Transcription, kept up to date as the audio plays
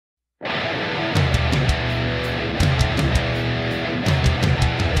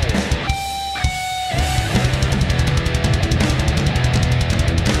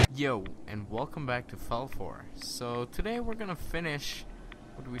welcome back to Fall 4. So today we're gonna finish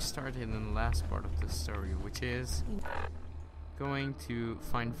what we started in the last part of the story, which is going to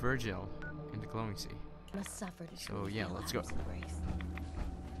find Virgil in the glowing sea. Must suffer to So yeah, let's go. To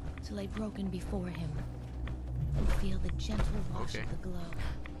lay broken before him and feel the gentle wash of the glow.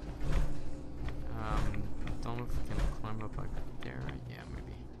 Don't know if we can climb up like there. Yeah,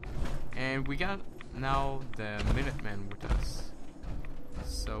 maybe. And we got now the Minuteman with us.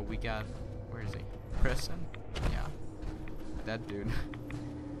 So we got, where is he? Preston? Yeah, that dude.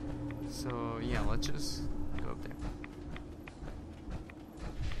 So yeah, let's just go up there.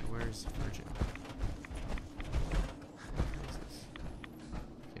 Where is Virgil? What is this?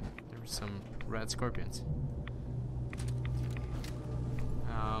 Okay, there were some Radscorpions.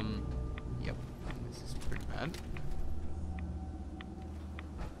 Yep, this is pretty bad.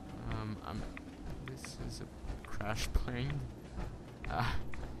 This is a crash plane.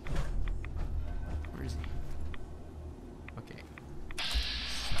 Where is he? Okay.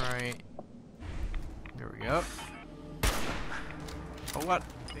 Let's try. There we go. Oh, what? I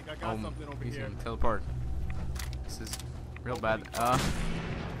think I got something over he's here. gonna teleport. This is real bad. Hello?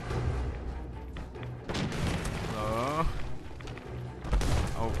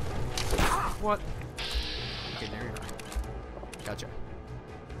 Oh. What? Okay, there you are. Gotcha.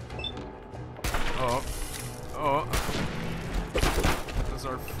 Oh. Oh. Those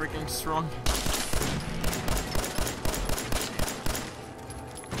are freaking strong.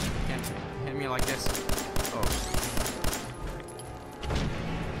 Can't hit me like this. Oh.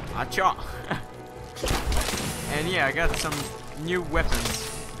 Acha! And yeah, I got some new weapons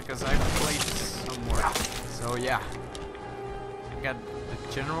because I played some more. So yeah. I got the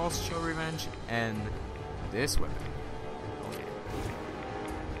General's Show Revenge and this weapon. Okay.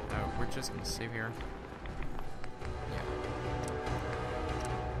 We're just gonna save here.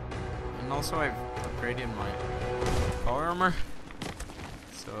 And also I've upgraded my power armor,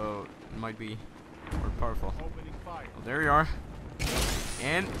 so it might be more powerful. Oh, there you are.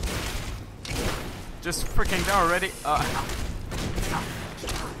 And just freaking down already.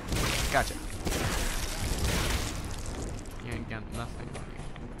 Gotcha. You ain't got nothing on you.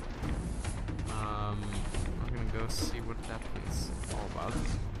 I'm gonna go see what that is all about.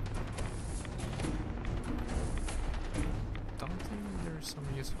 Don't think there's some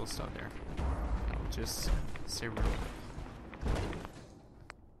useful stuff there. I'll just stay real quick.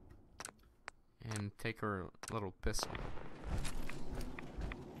 And take her little pistol.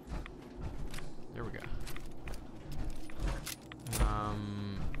 There we go. I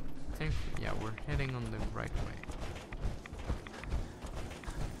think, yeah, we're heading on the right way.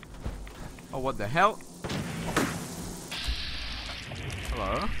 Oh, what the hell?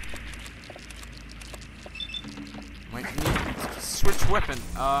 Hello? Might need to switch weapon.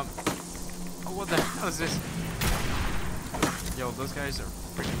 Oh, what the hell is this? Yo, those guys are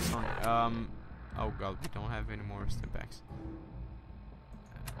freaking strong. Oh god, we don't have any more stimpaks.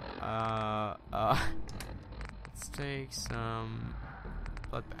 Let's take some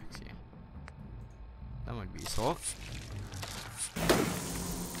blood packs, yeah. That might be useful.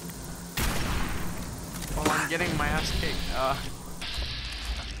 While I'm getting my ass kicked,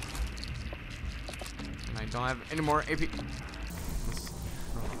 and I don't have any more AP.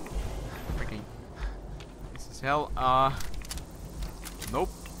 Freaking. This is hell. Nope.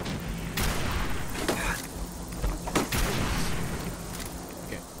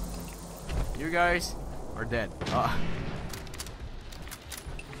 Okay. You guys are dead. If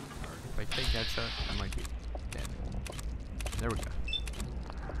I take that shot, I might be dead. There we go.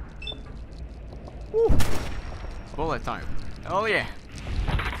 Woo! Bullet time. Oh yeah.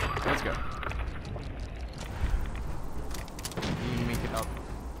 Let's go. You make it out.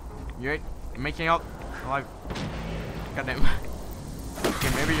 You ain't making out alive. Goddamn. Okay,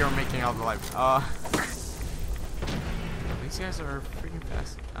 maybe you're making out alive. These guys are freaking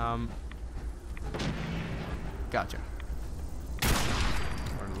fast. Gotcha.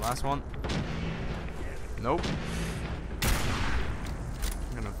 Or the last one. Nope.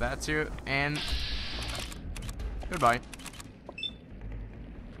 I'm gonna V.a.t.s you and goodbye.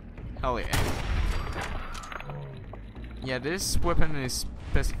 Hell yeah. Yeah, this weapon is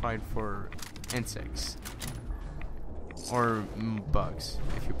specified for insects. Or bugs,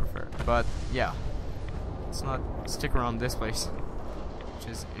 if you prefer. But yeah. Let's not stick around this place. Which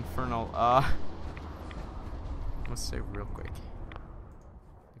is infernal. Let's save real quick.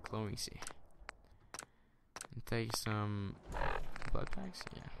 The glowing sea. And take some blood packs,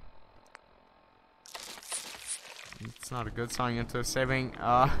 yeah. It's not a good sign into saving.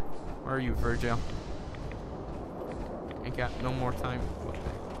 Where are you, Virgil? I got no more time. What the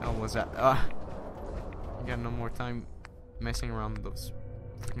heck? hell was that? I got no more time messing around with those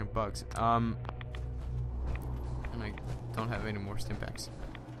freaking bugs. And I don't have any more stim packs,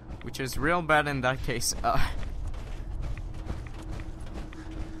 which is real bad in that case.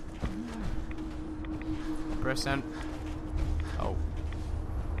 Present. Oh.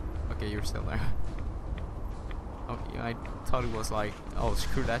 Okay, you're still there. Oh, yeah, I thought it was like, oh,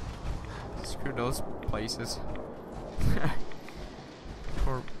 screw that. Screw those places.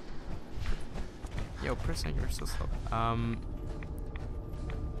 Or, yo, Present, you're so slow.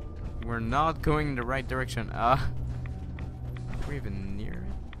 We're not going in the right direction. Are we even near it?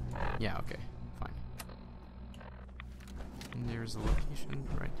 Yeah, okay, fine. And there's a location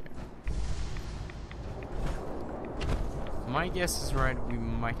right there. My guess is right, we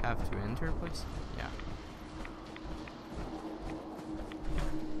might have to enter a place. Yeah.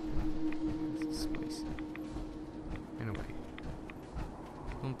 What's this place? Anyway.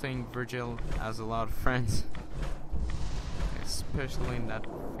 I don't think Virgil has a lot of friends. Especially in that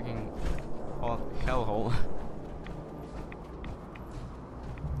freaking hellhole.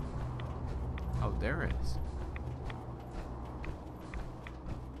 Oh, there it is.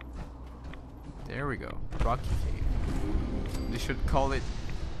 There we go. Rocky Cave. They should call it...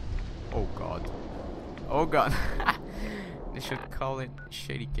 Oh god. Oh god. They should call it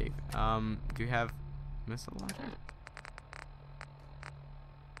Shady Cave. Do you have missile launcher?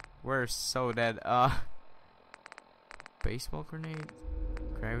 We're so dead. Baseball grenade?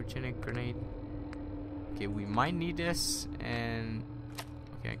 Cryogenic grenade? Okay, we might need this, and...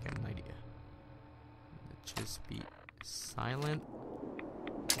 Okay, I got an idea. Let's just be silent.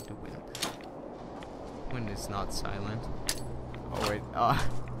 The wind. Wind is not silent. Oh wait,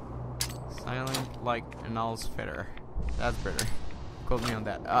 silent like an owl's feather. That's better. Quote me on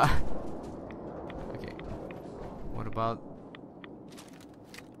that. Okay. What about...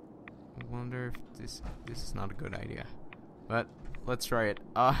 I wonder if this is not a good idea. But let's try it.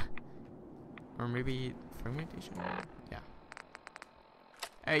 Or maybe fragmentation? Yeah.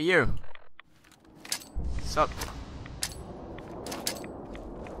 Hey you! Sup?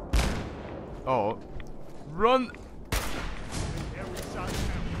 Oh. Run!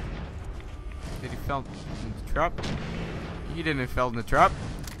 Did he fall in the trap? He didn't fall in the trap.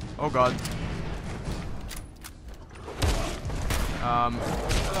 Oh god.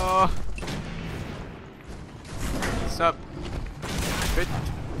 Hello. What's up? Bitch.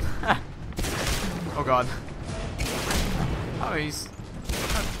 Oh god. Oh, he's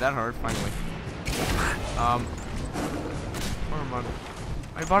not that hard, finally. Where am I?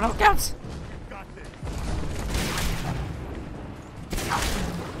 My bottle caps!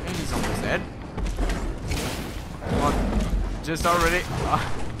 And he's almost dead. Come on. Just already.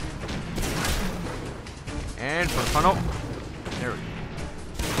 And for funnel. There we go.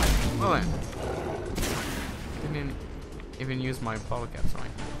 Well then. Didn't even use my bottle caps on.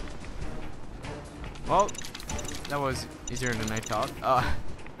 Well, that was easier than I thought.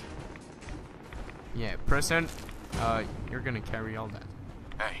 Yeah, Present. You're gonna carry all that.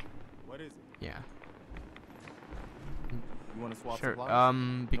 Hey. What is it? Yeah. You wanna swap Sure. supplies?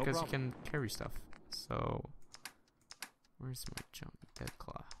 Because No you can carry stuff. So, where's my junk? Dead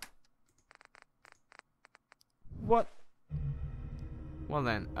claw. What? Well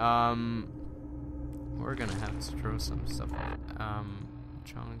then, we're gonna have to throw some stuff out.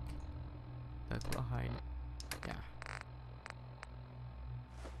 Junk. Dead claw hide. Yeah.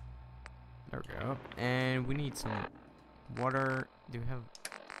 There we go. And we need some water. Do we have...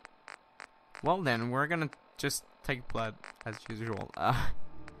 Well then, we're gonna just take blood as usual. That's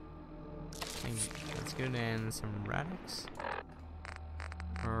good. And some Radix.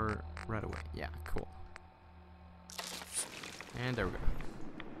 Or right away. Yeah, cool. And there we go.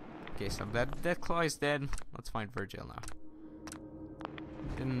 Okay, so that claw is dead. Let's find Virgil now.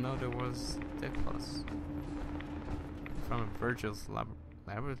 Didn't know there was dead claws from Virgil's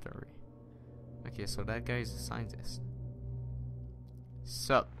laboratory. Okay, so that guy is a scientist.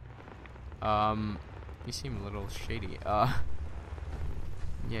 Sup? You seem a little shady. Yeah,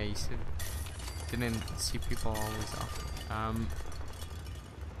 you said didn't see people always often.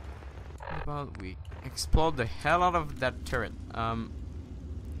 How about we explode the hell out of that turret?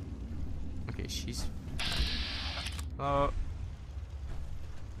 Okay, she's... Hello?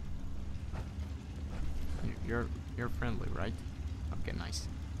 You're friendly, right? Okay, nice.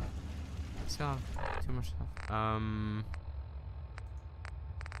 Still have too much stuff.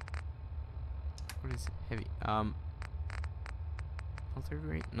 What is it? Heavy. Altered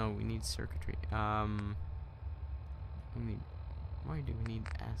rate? No, we need circuitry. We need... Why do we need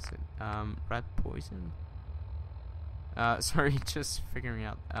acid? Rat poison? Sorry, just figuring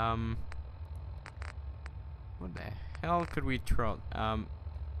out. What the hell could we throw?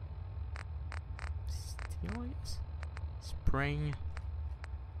 Steel, I guess? Spring.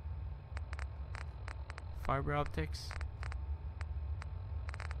 Fiber optics.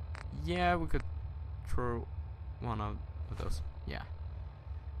 Yeah, we could throw one of those. Yeah.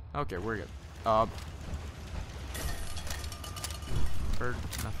 Okay, we're good. Heard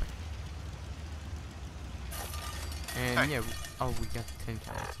nothing. And yeah, we got 10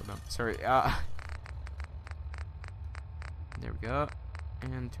 calories for them. Sorry. There we go.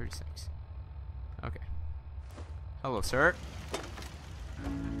 And 36. Okay. Hello, sir.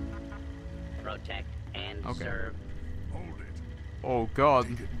 Protect and Okay. serve. Hold it. Oh God.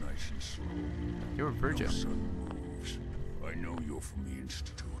 Take it nice and slow. You're Virgil. No sudden moves. I know you're from the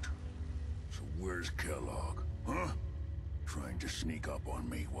Institute. So where's Kellogg? Huh? Trying to sneak up on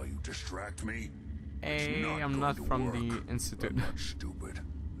me while you distract me? Hey, It's I'm going not to from work. the Institute. I'm not stupid.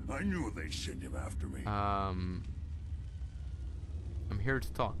 I knew they'd send him after me. I'm here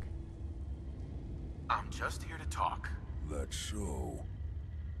to talk. I'm just here to talk. That's so.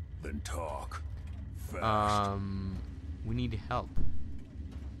 Then talk. Fast. We need help.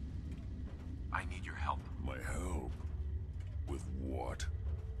 I need your help. My help? With what?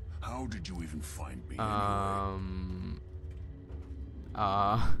 How did you even find me anyway?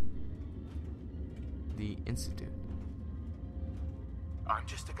 The Institute. I'm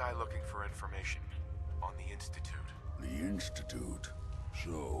just a guy looking for information on the Institute. The Institute?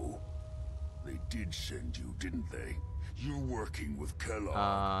 So, they did send you, didn't they? You're working with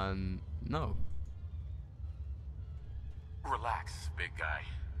Kellogg. No. Relax, big guy.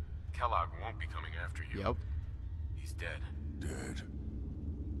 Kellogg won't be coming after you. Yep. He's dead. Dead.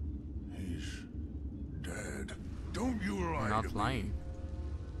 He's dead. Don't you lie Not to me. lying.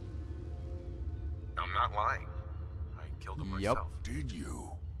 I'm not lying. I killed him Yep. myself. Did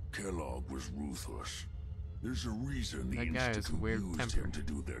you? Kellogg was ruthless. There's a reason the That guy has Institute weird used temper. him to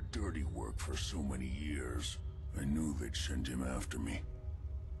do their dirty work for so many years. I knew they'd send him after me.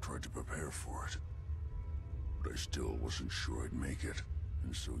 Tried to prepare for it. But I still wasn't sure I'd make it.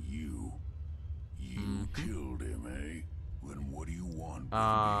 And so you killed him, eh? Then what do you want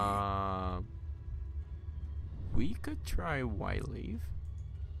with me? We could try why leave.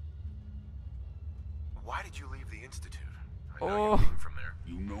 Why did you leave the Institute? I know Oh. you're leaving from there.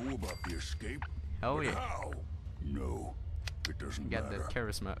 You know about the escape? Hell But yeah. how? No, it doesn't Got matter. that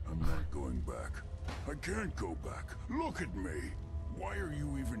charisma. I'm not going back. I can't go back. Look at me. Why are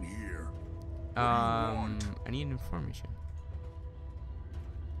you even here? What do you want? I need information.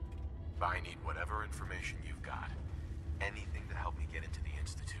 I need whatever information you've got. Anything to help me get into the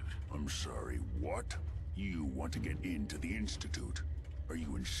Institute. I'm sorry, what? You want to get into the Institute? Are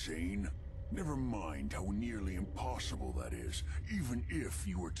you insane? Never mind how nearly impossible that is. Even if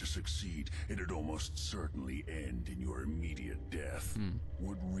you were to succeed, it'd almost certainly end in your immediate death.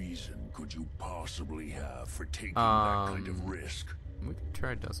 What reason could you possibly have for taking that kind of risk? We could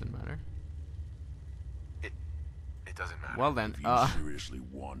try, doesn't matter. It doesn't matter. Well then, If you seriously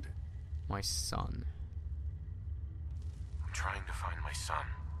want it. my son. I'm trying to find my son.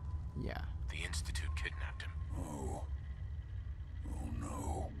 Yeah. The Institute kidnapped him. Oh. Oh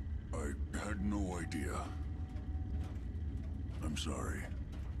no. I had no idea. I'm sorry.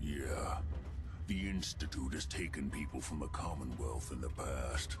 Yeah. The Institute has taken people from the Commonwealth in the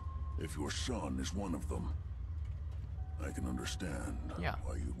past. If your son is one of them, I can understand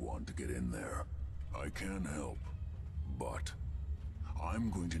why you'd want to get in there. I can help, but I'm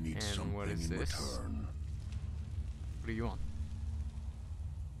going to need And something what is in this? return. What do you want?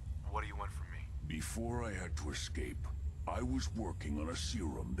 What do you want from me? Before I had to escape, I was working on a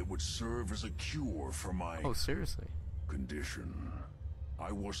serum that would serve as a cure for my Oh, seriously? condition.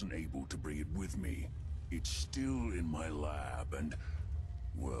 I wasn't able to bring it with me. It's still in my lab and,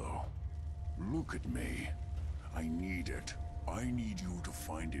 well, look at me. I need it. I need you to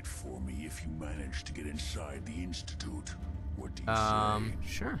find it for me if you manage to get inside the Institute. What do you say?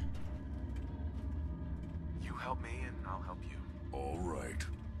 Sure. You help me and I'll help you. All right.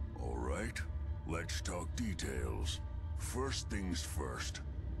 All right. Let's talk details. First things first.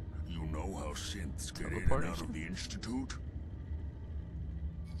 You know how synths get in and out Teleportation? of the Institute?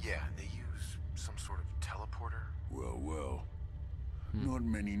 Yeah, they use some sort of teleporter. Well, well. Not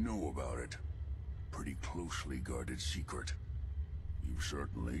many know about it. Pretty closely guarded secret. You've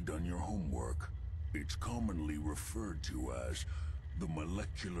certainly done your homework. It's commonly referred to as the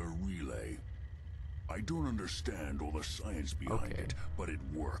molecular relay. I don't understand all the science behind Okay. it, but it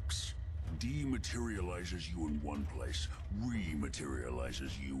works. Dematerializes you in one place,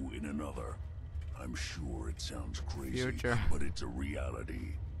 rematerializes you in another. I'm sure it sounds crazy, Future. but it's a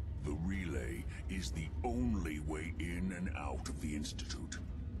reality. The relay is the only way in and out of the Institute.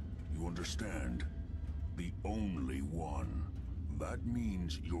 You understand? The only one. That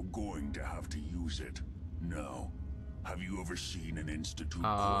means you're going to have to use it. Now, have you ever seen an Institute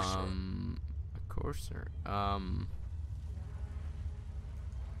courser? A courser.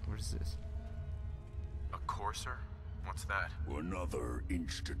 What is this? A courser? What's that? Another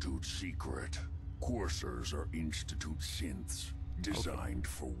Institute secret. Coursers are Institute synths, designed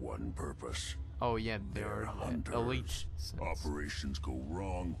for one purpose. Oh yeah, they They're are the hunters. elite. Operations go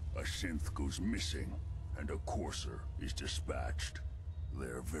wrong, a synth goes missing, and a courser is dispatched.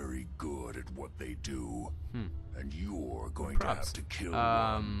 They're very good at what they do, and you're going to have to kill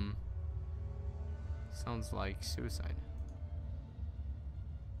one. Sounds like suicide.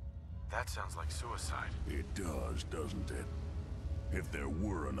 That sounds like suicide. It does, doesn't it? If there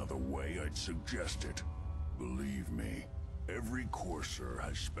were another way, I'd suggest it. Believe me, every courser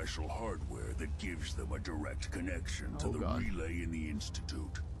has special hardware that gives them a direct connection to the relay in the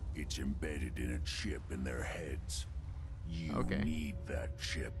Institute. It's embedded in a chip in their heads. You need that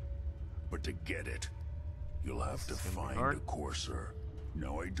chip. But to get it, you'll have to find a courser.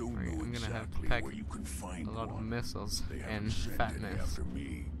 Now, I don't know exactly where you can find a lot of missiles They haven't and sent any fatness. after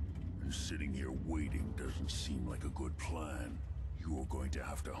me. And sitting here waiting doesn't seem like a good plan. You're going to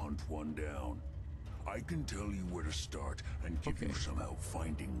have to hunt one down. I can tell you where to start and give you some help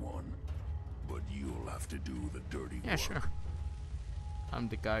finding one. But you'll have to do the dirty work. Yeah, sure. I'm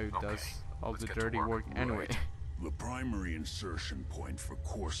the guy who does all the dirty work anyway. Right. The primary insertion point for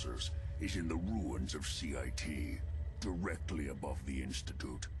coursers is in the ruins of CIT, directly above the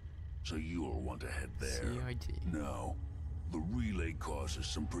Institute. So you'll want to head there. CIT. Now, the relay causes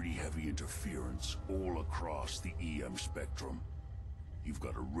some pretty heavy interference all across the EM spectrum. You've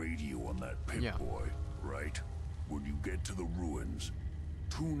got a radio on that Pip-Boy, right? When you get to the ruins,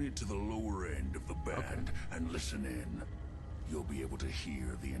 tune it to the lower end of the band and listen in. You'll be able to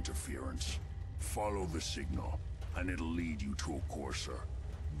hear the interference. Follow the signal, and it'll lead you to a courser.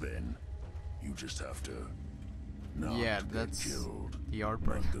 Then, you just have to not get killed. the hard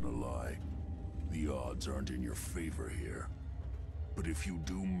part. Not gonna lie, the odds aren't in your favor here. But if you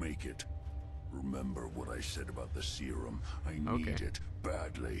do make it, remember what I said about the serum. I need it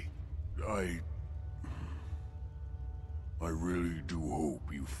badly. I really do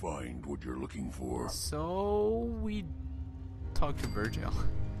hope you find what you're looking for. So we talked to Virgil.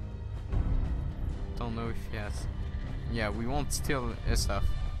 Don't know if he has. Yeah, we won't steal his stuff.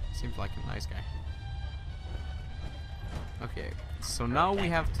 Seems like a nice guy. Okay, so now we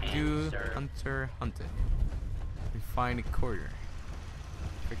have to do Hunter Hunted. We find a quarter.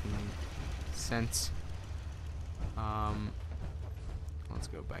 Freaking sense. Let's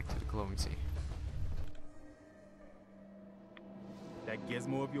go back to the glowing sea. That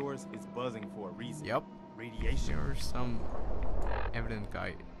gizmo of yours is buzzing for a reason. Yep. Radiation. There's some evident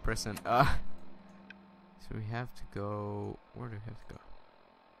guy present. So we have to go. Where do we have to go?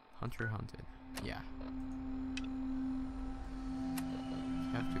 Hunter Hunted. Yeah.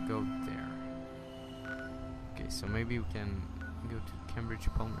 We have to go there. Okay, so maybe we can go to Cambridge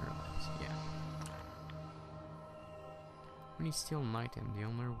Pulmonary Labs. Yeah. When you steal an item, the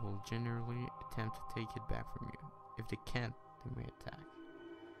owner will generally attempt to take it back from you. If they can't, they may attack.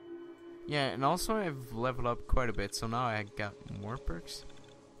 Yeah, and also I've leveled up quite a bit, so now I got more perks.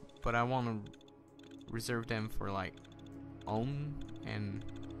 But I want to reserve them for like own and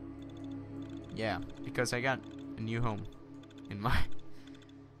yeah, because I got a new home in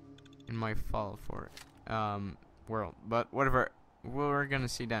my fall for world. But whatever, we're gonna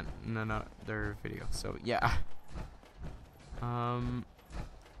see that in another video. So yeah.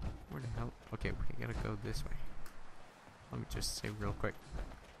 Where the hell? Okay, we gotta go this way. Let me just save real quick.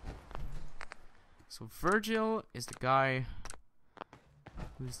 So Virgil is the guy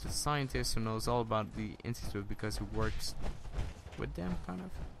who's the scientist who knows all about the Institute because he works with them, kind of.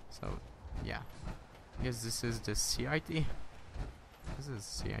 So, yeah. I guess this is the CIT. This is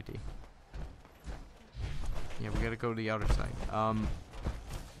CIT. Yeah, we gotta go to the other side.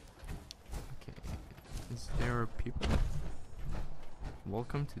 Okay. Is there people?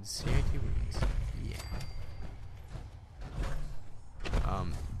 Welcome to the CIT ruins. Yeah.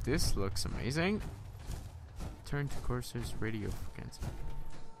 This looks amazing. Turn to Courser's radio frequency.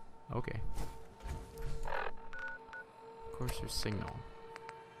 Okay. Courser's signal.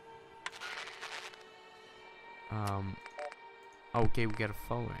 Okay, we gotta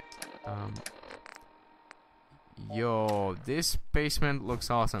follow it. Yo, this basement looks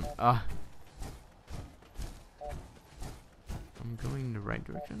awesome. I'm going in the right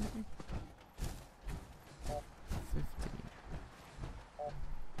direction, I think. 15.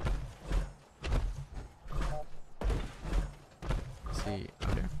 See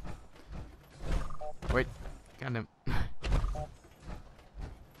up there. Wait, got him.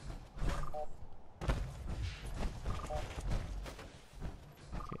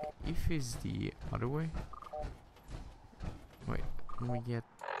 Okay, if it's the other way. Wait, let me get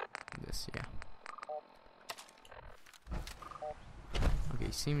this. Yeah.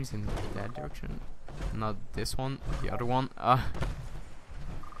 Okay, seems in that direction. Not this one, the other one.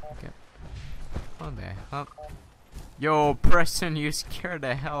 Okay. What the hell? Yo, Preston, you scared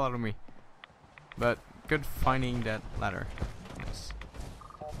the hell out of me. But good finding that ladder. Nice.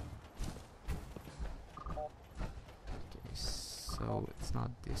 Okay, so it's not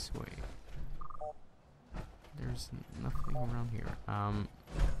this way. There's nothing around here.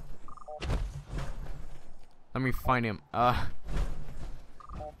 Let me find him. I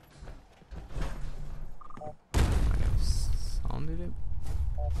have sounded it.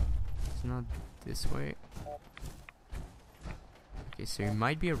 It's not this way. Okay, so he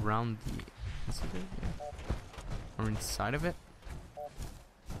might be around the institute, yeah. Or inside of it.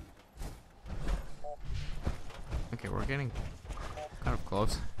 Okay, we're getting kind of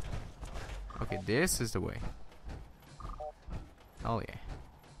close. Okay, this is the way. Oh yeah.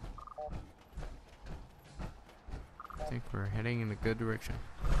 I think we're heading in a good direction.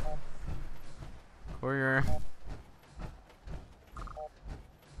 Courier.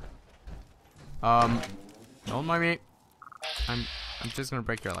 Don't mind me. I'm just gonna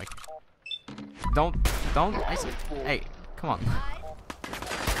break your leg. Don't, I said, hey, come on.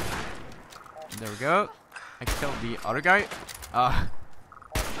 There we go. I killed the other guy.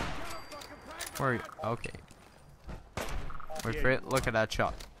 Where are you? Okay. Wait for it, look at that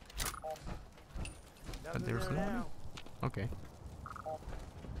shot. But there's no one? Okay.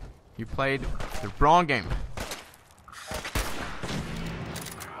 You played the wrong game.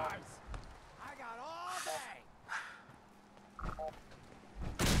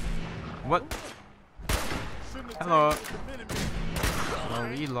 What? Hello. Well,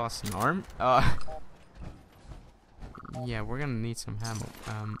 we lost an arm. Yeah, we're gonna need some ammo.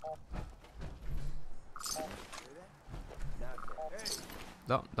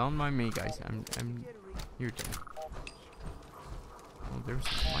 Don't mind me, guys. I'm here to. Oh, there's a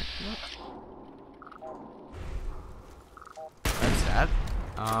mic. That's that.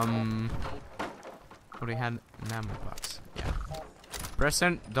 But we had an ammo box. Yeah.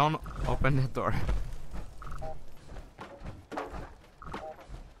 Preston, don't open the door. If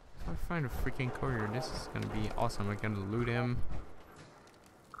I find a freaking courier, this is gonna be awesome. I'm gonna loot him.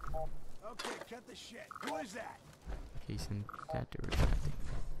 Okay, cut the shit. Who is that? He's in that direction, I think.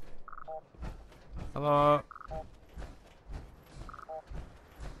 Hello.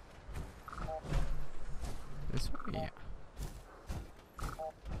 This way, yeah.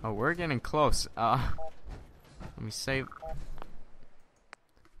 Oh, we're getting close. Let me save.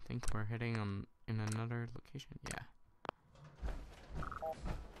 I think we're heading in another location. Yeah.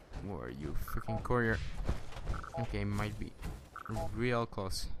 Where are you, freaking courier? Okay, might be real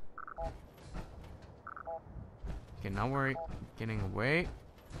close. Okay, now we're getting away.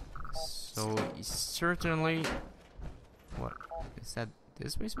 So he's certainly. What is that?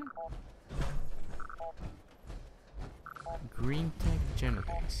 This basement? Green Tech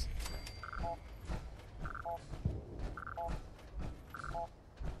Genetics.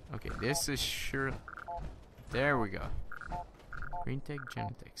 Okay, this is sure. There we go. Green Tech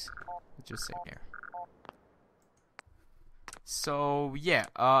Genetics. Let's just say there. So yeah,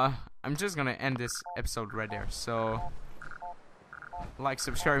 I'm just gonna end this episode right there. So like,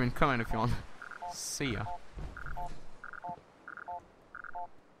 subscribe, and comment if you want. See ya.